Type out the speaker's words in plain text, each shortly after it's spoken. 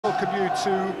welcome you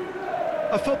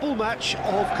to a football match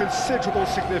of considerable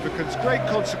significance, great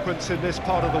consequence in this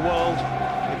part of the world.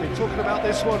 They've been talking about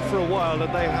this one for a while and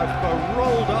they have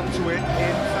rolled up to it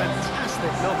in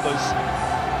fantastic numbers.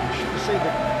 You should have seen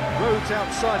the roads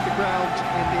outside the ground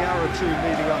in the hour or two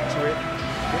leading up to it.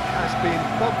 It has been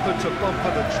bumper to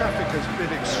bumper, the traffic has been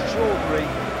extraordinary,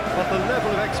 but the level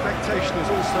of expectation is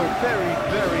also very,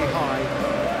 very high.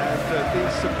 And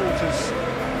these supporters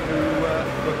who were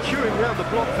queuing around the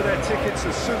block for their tickets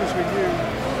as soon as we knew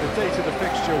the date of the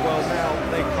fixture, well now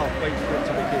they can't wait for it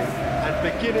to begin. And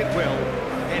begin it will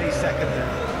any second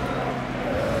now.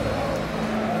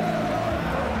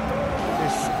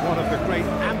 This is one of the great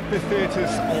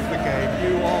amphitheatres of the game.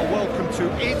 You are welcome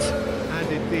to it, and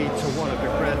indeed to one of the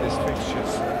grandest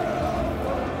fixtures.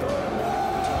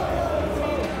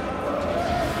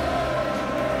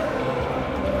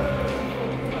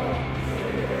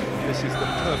 This is the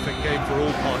perfect game for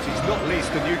all parties, not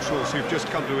least the neutrals who've just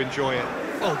come to enjoy it.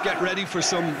 Oh, get ready for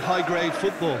some high-grade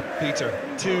football, Peter.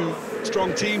 Two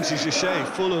strong teams, as you say,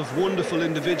 full of wonderful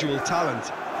individual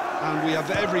talent. And we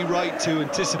have every right to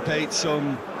anticipate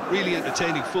some really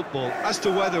entertaining football. As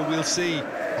to whether we'll see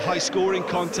a high-scoring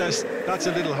contest, that's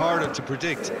a little harder to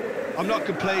predict. I'm not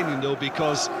complaining, though,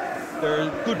 because there are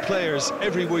good players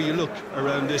everywhere you look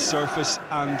around this surface,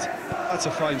 and that's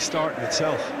a fine start in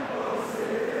itself.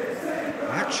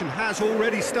 Action has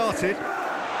already started.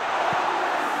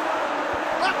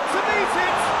 Up to meet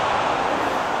it!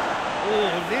 Oh,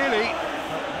 nearly,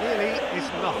 but nearly is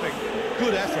nothing.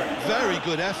 Good effort, very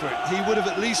good effort. He would have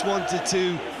at least wanted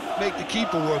to make the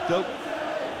keeper work, though.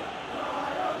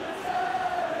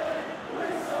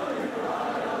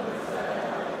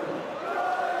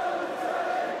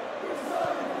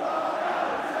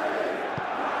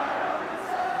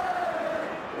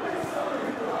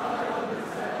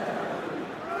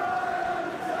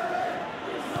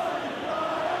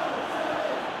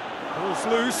 Ball's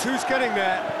loose, who's getting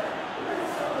there?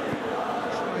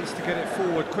 Tries to get it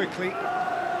forward quickly.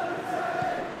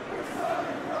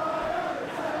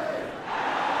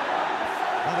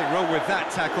 Nothing wrong with that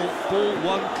tackle, ball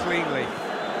won cleanly.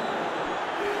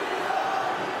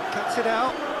 Cuts it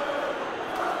out.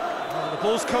 Oh, the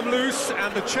ball's come loose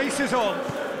and the chase is on.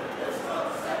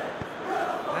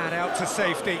 And out to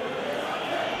safety.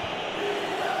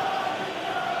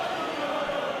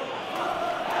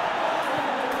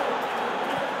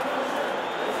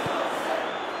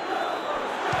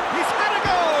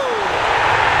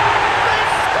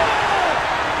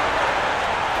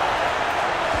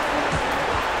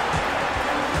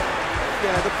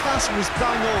 The pass was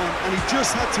bang on, and he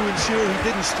just had to ensure he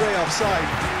didn't stray offside.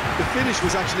 The finish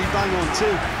was actually bang on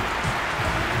too.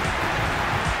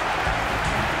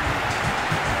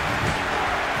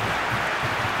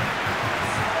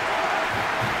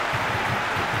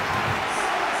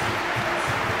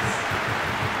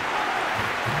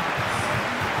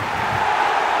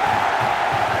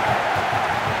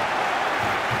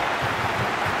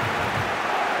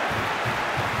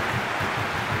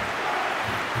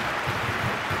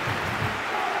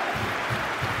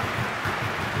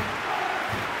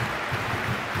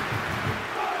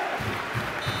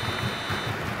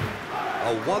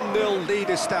 A 1-0 lead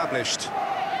established.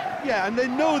 Yeah, and they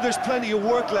know there's plenty of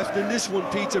work left in this one,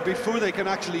 Peter, before they can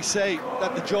actually say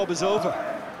that the job is over.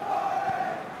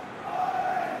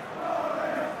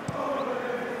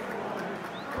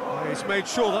 He's made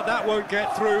sure that that won't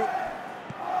get through.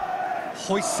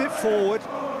 Hoists it forward.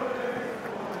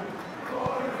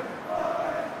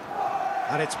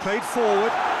 And it's played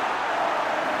forward.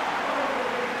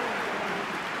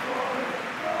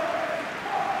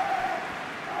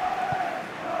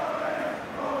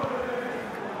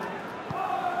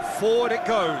 Forward it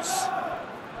goes.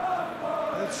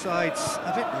 Both sides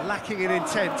a bit lacking in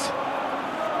intent.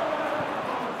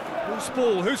 Who's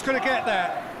ball? Who's going to get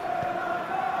that?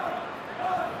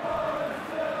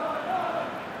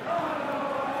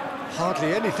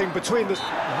 Hardly anything between the... Oh,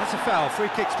 that's a foul. Free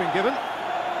kick's been given.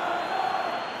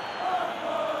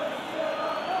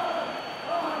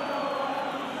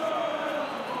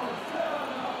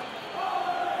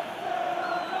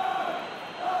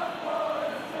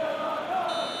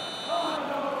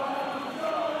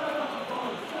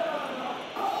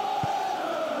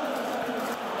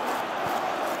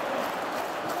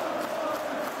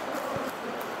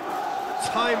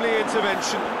 Timely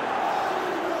intervention.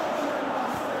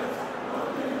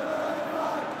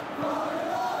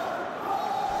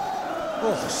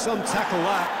 Oh, some tackle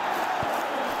that.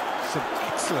 Some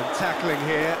excellent tackling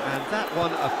here, and that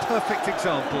one a perfect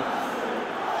example.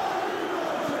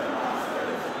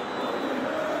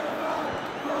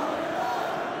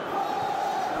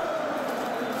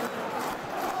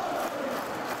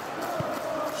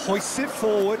 Hoists it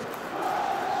forward.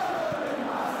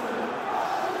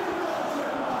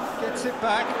 Gets it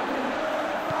back.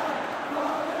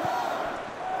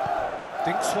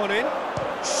 Dinks one in.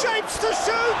 Shapes to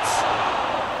shoot!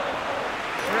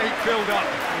 Great build-up.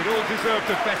 It all deserved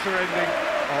a better ending.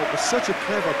 Oh, it was such a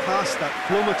clever pass that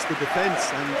flummoxed the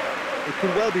defence, and it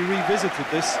could well be revisited,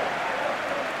 this.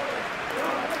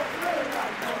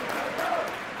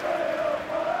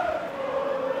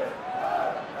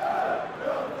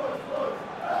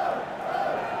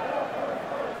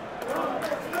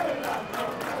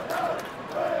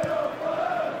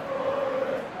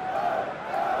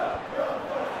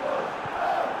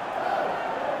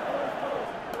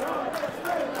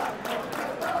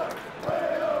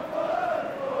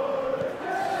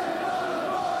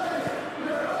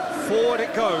 Forward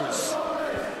it goes.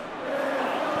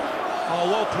 Oh,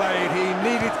 well played. He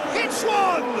needed... It's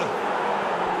one!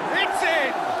 It's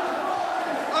in!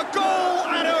 A goal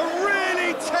at a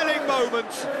really telling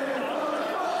moment.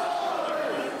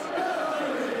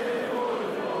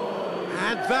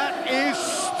 And that is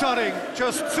stunning.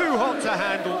 Just too hot to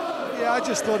handle. Yeah, I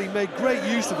just thought he made great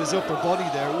use of his upper body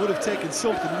there. It would have taken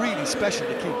something really special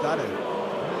to keep that out.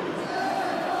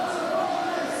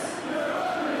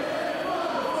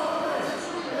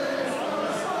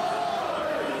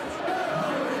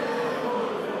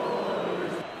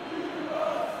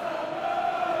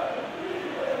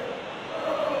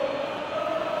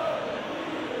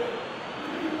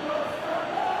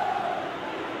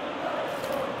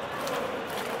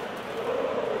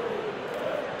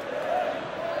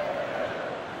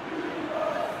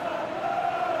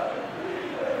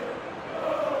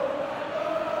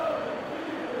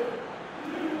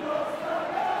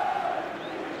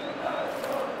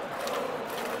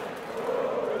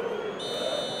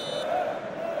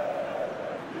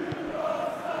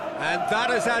 And that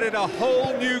has added a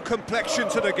whole new complexion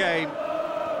to the game.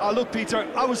 Oh, look, Peter,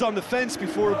 I was on the fence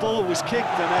before a ball was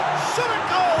kicked, and shot a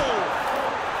goal!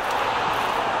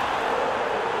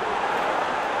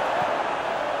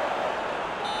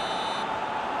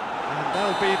 And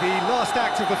that'll be the last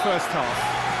act of the first half.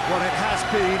 Well, it has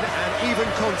been an even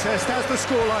contest, as the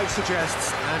scoreline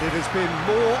suggests, and it has been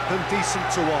more than decent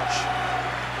to watch.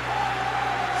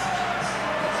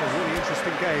 It's a really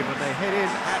interesting game, and they head in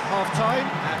at half-time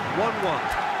at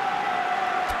 1-1.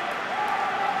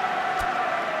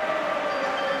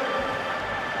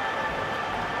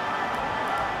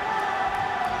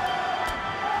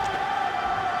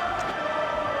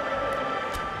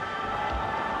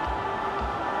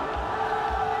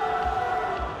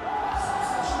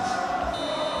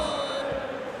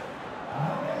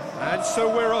 And so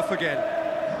we're off again.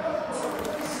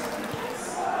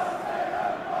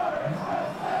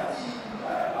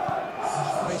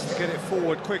 Nice to get it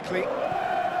forward quickly.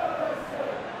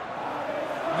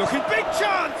 Looking big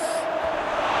chance!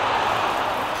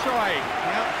 Try.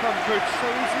 The outcome could so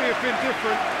easily have been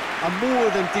different. a more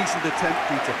than decent attempt,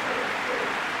 Peter.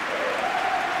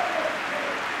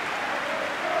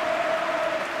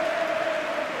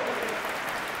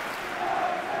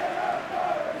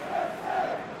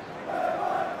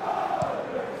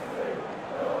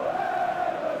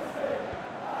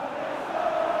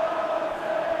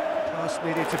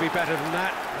 Needed to be better than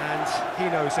that, and he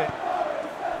knows it.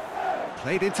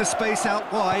 Played into space out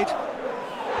wide.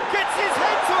 Gets his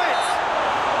head to it!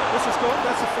 This is gone,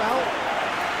 that's a foul.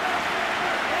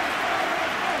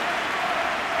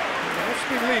 Let's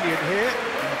be lenient here.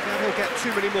 Now he'll get too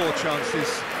many more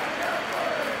chances.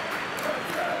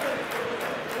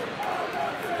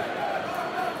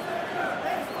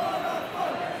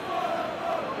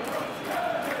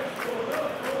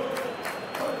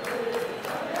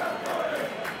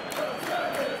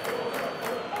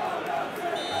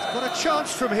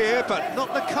 Chance from here, but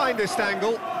not the kindest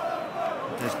angle.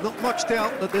 There's not much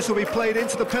doubt that this will be played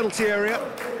into the penalty area.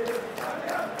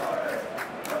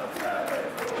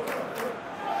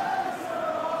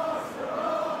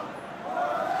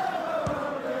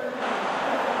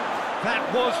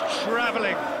 That was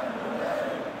travelling.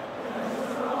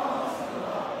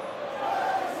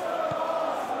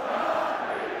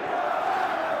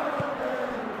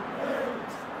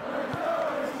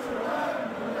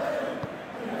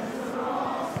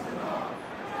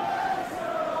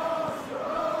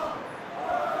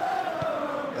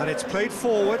 And it's played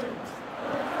forward. And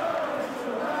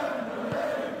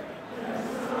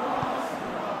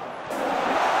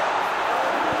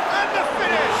the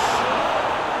finish!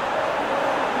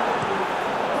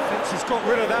 Fence has got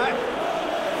rid of that.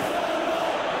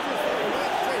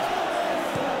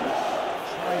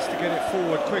 Tries to get it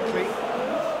forward quickly.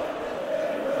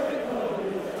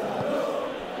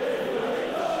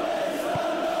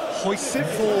 Hoists it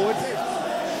forward.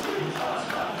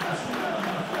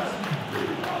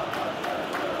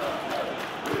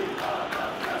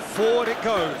 Forward it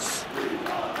goes.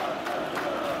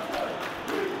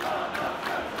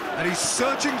 And he's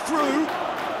surging through.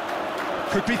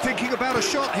 Could be thinking about a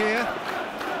shot here.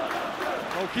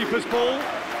 Goalkeeper's ball.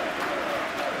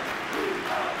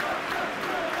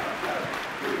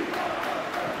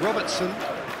 Robertson.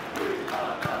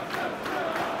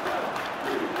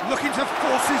 Looking to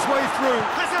force his way through.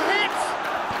 Has a hit!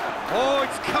 Oh,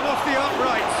 it's come off the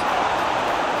upright.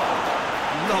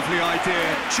 Lovely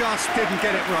idea, just didn't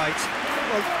get it right.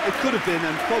 Well, it could have been,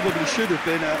 and probably should have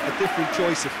been, a different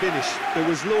choice of finish. There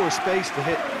was lower space to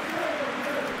hit.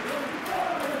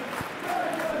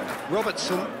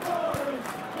 Robertson.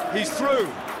 He's through.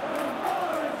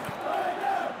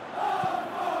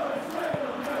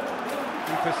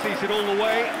 Keeper sees it all the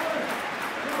way.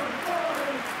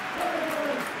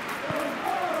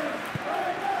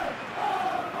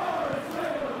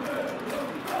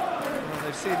 Well,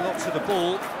 they've seen lots of the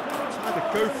ball. Time to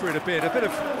go for it a bit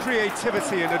of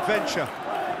creativity and adventure.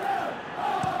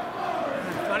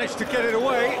 And managed to get it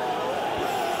away.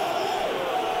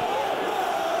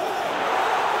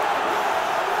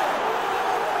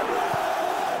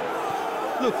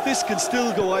 Look, this can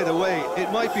still go either way.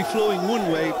 It might be flowing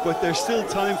one way, but there's still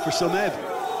time for some ebb.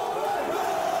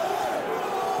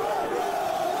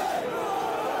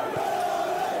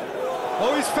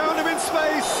 Oh, he's found him in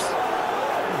space!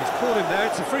 He's caught him there,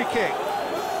 it's a free kick.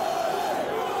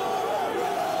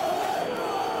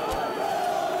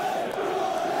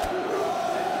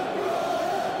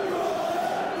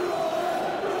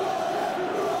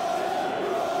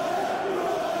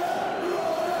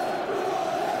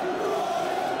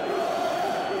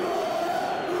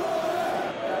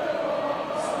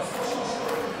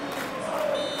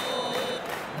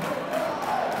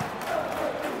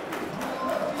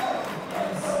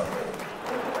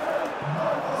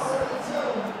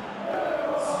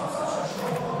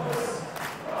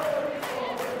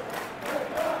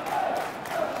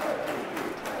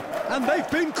 And they've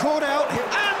been caught out,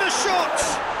 and the shot!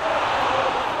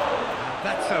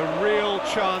 That's a real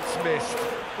chance missed.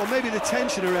 Well, maybe the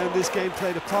tension around this game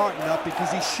played a part in that,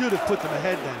 because he should have put them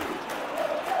ahead then.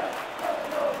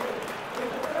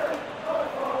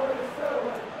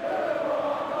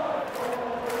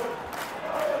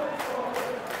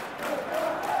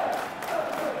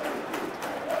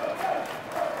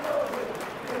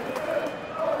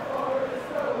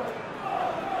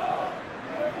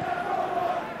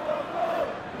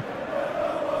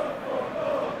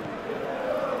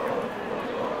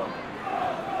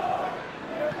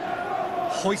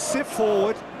 Hoists it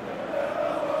forward.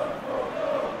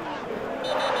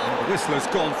 And the whistler's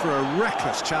gone for a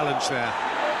reckless challenge there.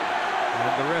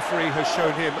 And the referee has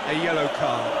shown him a yellow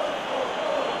card.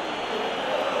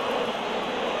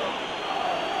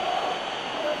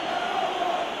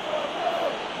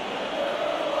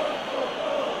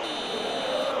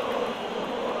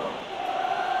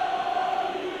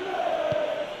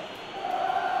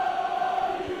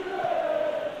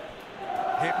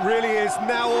 It really is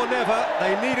now or never.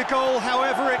 They need a goal,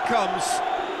 however it comes.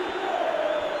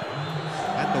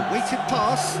 And the weighted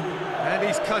pass, and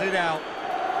he's cut it out.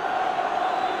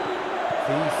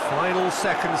 The final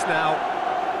seconds now.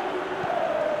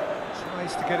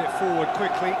 Tries to get it forward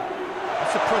quickly.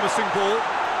 That's a promising ball.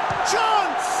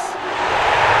 Chance!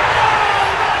 Oh,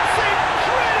 that's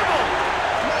incredible!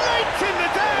 Late in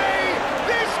the day,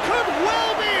 this could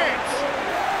well be it!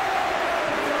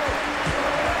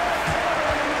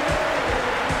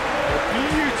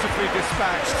 Beautifully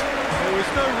dispatched. There was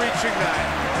no reaching that.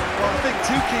 Well, I think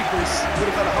two keepers would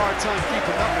have had a hard time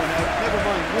keeping that one out, never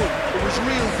mind one. There was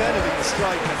real venom in the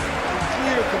strike and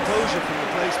clear composure from the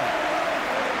placement.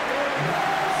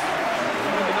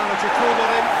 When the manager called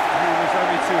on him, he was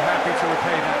only too happy to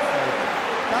repay that favour.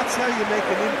 That's how you make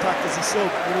an impact as a sub.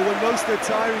 You know, when most are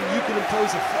tiring, you can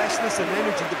impose a freshness and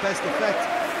energy to best effect.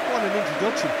 What an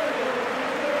introduction.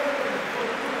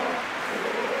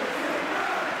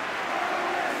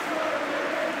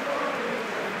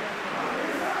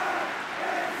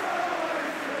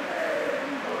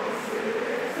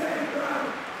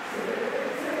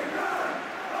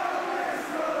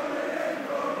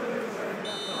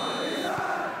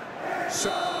 So,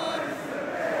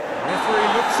 referee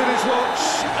looks at his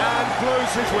watch and blows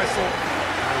his whistle.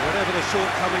 And whatever the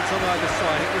shortcomings on either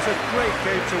side, it was a great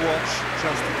game to watch,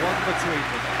 just one between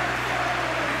them.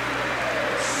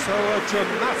 So a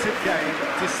dramatic game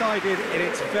decided in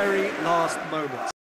its very last moments.